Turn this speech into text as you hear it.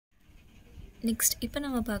Next, இப்போ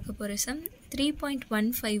நம்ம பார்க்க போகிற sum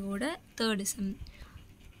 3.15 ஓட third sum.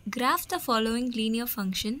 Graph the following linear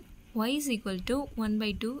function y is equal to 1 by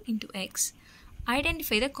 2 into x.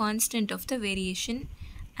 Identify the constant of the variation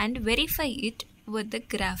and verify it with the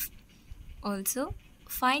graph. Also,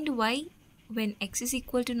 find y when x is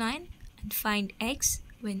equal to 9 and find x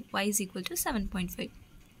when y is equal to 7.5.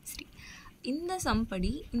 சரி, இந்த some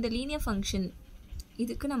படி இந்த linear function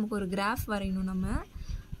இதுக்கு நமக்கு ஒரு graph வரையணும். நம்ம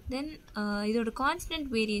தென் இதோட கான்ஸ்டன்ட்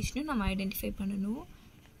வேரியேஷனும் நம்ம ஐடென்டிஃபை பண்ணணும்.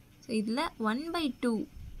 ஸோ இதில் 1/2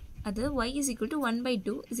 அது y is equal to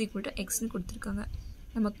 1/2 is equal to xன்னு கொடுத்துருக்காங்க.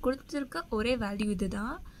 நமக்கு கொடுத்துருக்க ஒரே வேல்யூ இது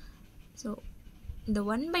தான். ஸோ இந்த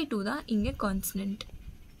 1/2 தான் இங்கே கான்ஸ்டன்ட்.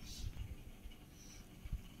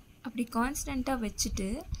 அப்படி கான்ஸ்டண்ட்டாக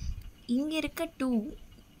வச்சுட்டு இங்கே இருக்க 2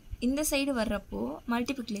 இந்த சைடு வர்றப்போ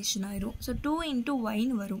மல்டிப்ளிகேஷன் ஆயிரும். ஸோ 2 into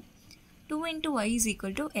yன்னு வரும். 2 into y is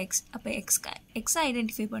equal to x. அப்போ எக்ஸை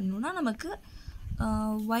ஐடென்டிஃபை பண்ணணுன்னா நமக்கு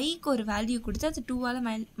yக்கு ஒரு வேல்யூ கொடுத்து அது 2ஆல்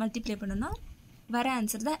மல்டிப்ளை பண்ணோன்னா வர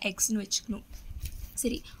ஆன்சர் தான் எக்ஸ்ன்னு வச்சுக்கணும்.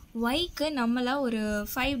 சரி, yக்கு நம்மளாக ஒரு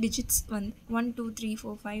 5 டிஜிட்ஸ் 1 2 3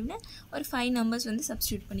 4 5ன்னு ஒரு 5 நம்பர்ஸ்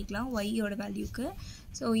சப்ஸ்டியூட் பண்ணிக்கலாம் yயோட வேல்யூக்கு.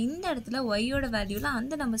 ஸோ இந்த இடத்துல yயோட வேல்யூவில்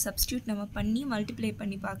அந்த நம்பர் சப்ஸ்டியூட் நம்ம பண்ணி மல்டிப்ளை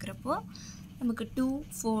பண்ணி பார்க்குறப்போ நமக்கு 2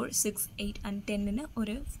 4 6 8 and 10ன்னு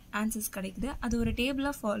ஒரு ஆன்சர்ஸ் கிடைக்குது. அது ஒரு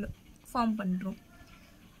டேபிளாக ஃபார்ம் பண்ணுறோம்.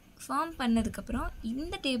 ஃபார்ம் பண்ணதுக்கப்புறம்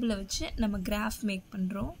இந்த டேபிளை வச்சு நம்ம கிராஃப் மேக்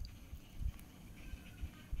பண்ணுறோம்.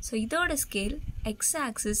 ஸோ இதோட scale x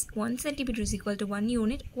axis 1 cm is equal to 1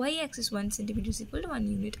 unit, y axis 1 cm is equal to 1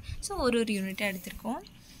 unit. So ஒரு யூனிட்டாக எடுத்திருக்கோம்.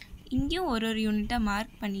 இங்கேயும் ஒரு யூனிட்டாக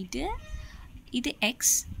மார்க் பண்ணிவிட்டு இது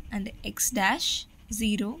x and x dash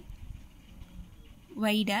 0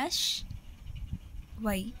 y dash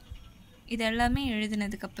y இது எல்லாமே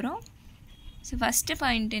எழுதினதுக்கப்புறம் ஸோ ஃபஸ்ட்டு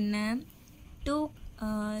பாயிண்ட் என்ன, 2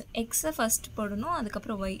 எக்ஸை ஃபஸ்ட் போடணும்,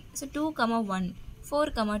 அதுக்கப்புறம் y. ஸோ 2, 1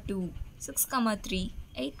 4, 2 6, 3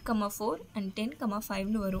 8, 4 and 10,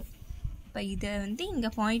 5ன்னு வரும். இப்போ இதை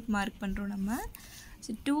இங்கே பாயிண்ட் மார்க் பண்ணுறோம் நம்ம.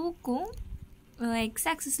 ஸோ 2க்கும் எக்ஸ்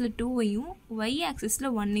ஆக்சிஸில் 2வையும் y ஆக்சிஸில்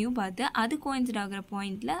 1ஐயும் பார்த்து அது கோயின்சிட் ஆகிற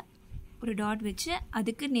பாயிண்டில் ஒரு டாட் வச்சு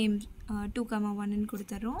அதுக்கு நேம் 2, 1ன்னு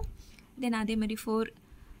கொடுத்துட்றோம். தென் அதே மாதிரி 4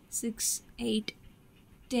 6 8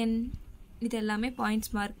 10 இது எல்லாமே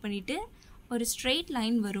பாயிண்ட்ஸ் மார்க் பண்ணிவிட்டு ஒரு ஸ்ட்ரெயிட்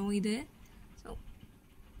லைன் வரும் இது.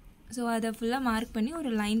 ஸோ அதை ஃபுல்லாக மார்க் பண்ணி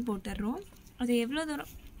ஒரு லைன் போட்டுடுறோம். அது எவ்வளோ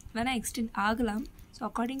தூரம் வேணால் எக்ஸ்டெண்ட் ஆகலாம். So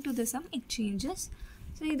according to the some it changes.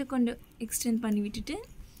 So இது கொஞ்சம் எக்ஸ்டெண்ட் பண்ணி விட்டுட்டு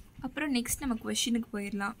அப்புறம் நெக்ஸ்ட் நம்ம கொஷினுக்கு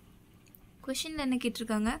போயிடலாம். கொஷினில் என்ன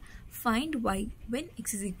கேட்டிருக்காங்க, find y when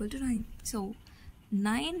x is equal to 9. So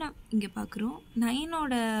 9 இங்கே பார்க்குறோம்.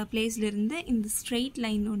 9ஓட பிளேஸ்லேருந்து இந்த ஸ்ட்ரெயிட்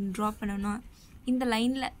லைன் ஒன்று ட்ரா பண்ணோன்னா இந்த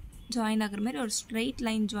லைனில் ஜாயின் ஆகிற மாதிரி ஒரு ஸ்ட்ரெயிட்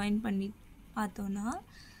லைன் ஜாயின் பண்ணி பார்த்தோன்னா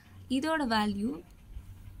இதோட வேல்யூ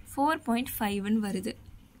 4.5ன்னு வருது.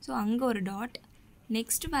 ஸோ அங்கே ஒரு டாட்.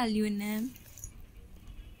 நெக்ஸ்ட் வேல்யூ என்ன,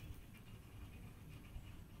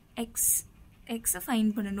 எக்ஸை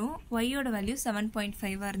ஃபைண்ட் பண்ணணும். ஒய்யோட வேல்யூ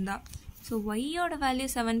 7.5ஆக இருந்தால் ஸோ ஒய்யோட வேல்யூ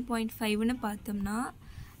 7.5ன்னு பார்த்தோம்னா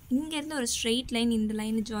இங்கேருந்து ஒரு ஸ்ட்ரெயிட் லைன் இந்த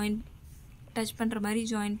லைனை டச் பண்ணுற மாதிரி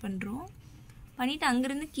ஜாயின் பண்ணுறோம். பண்ணிவிட்டு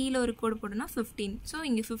அங்கேருந்து கீழே ஒரு கோடு போட்டோம்னா 15. ஸோ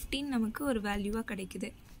இங்கே 15 நமக்கு ஒரு வேல்யூவாக கிடைக்குது.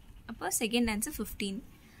 அப்போ செகண்ட் ஆன்சர் 15.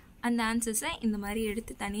 அந்த ஆன்சர்ஸை இந்த மாதிரி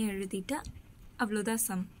எடுத்து தனியாக எழுதிட்டா அவ்வளோதான்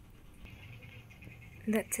some.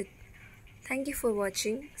 That's it. Thank you for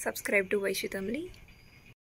watching. Subscribe to Vaishu Tamili.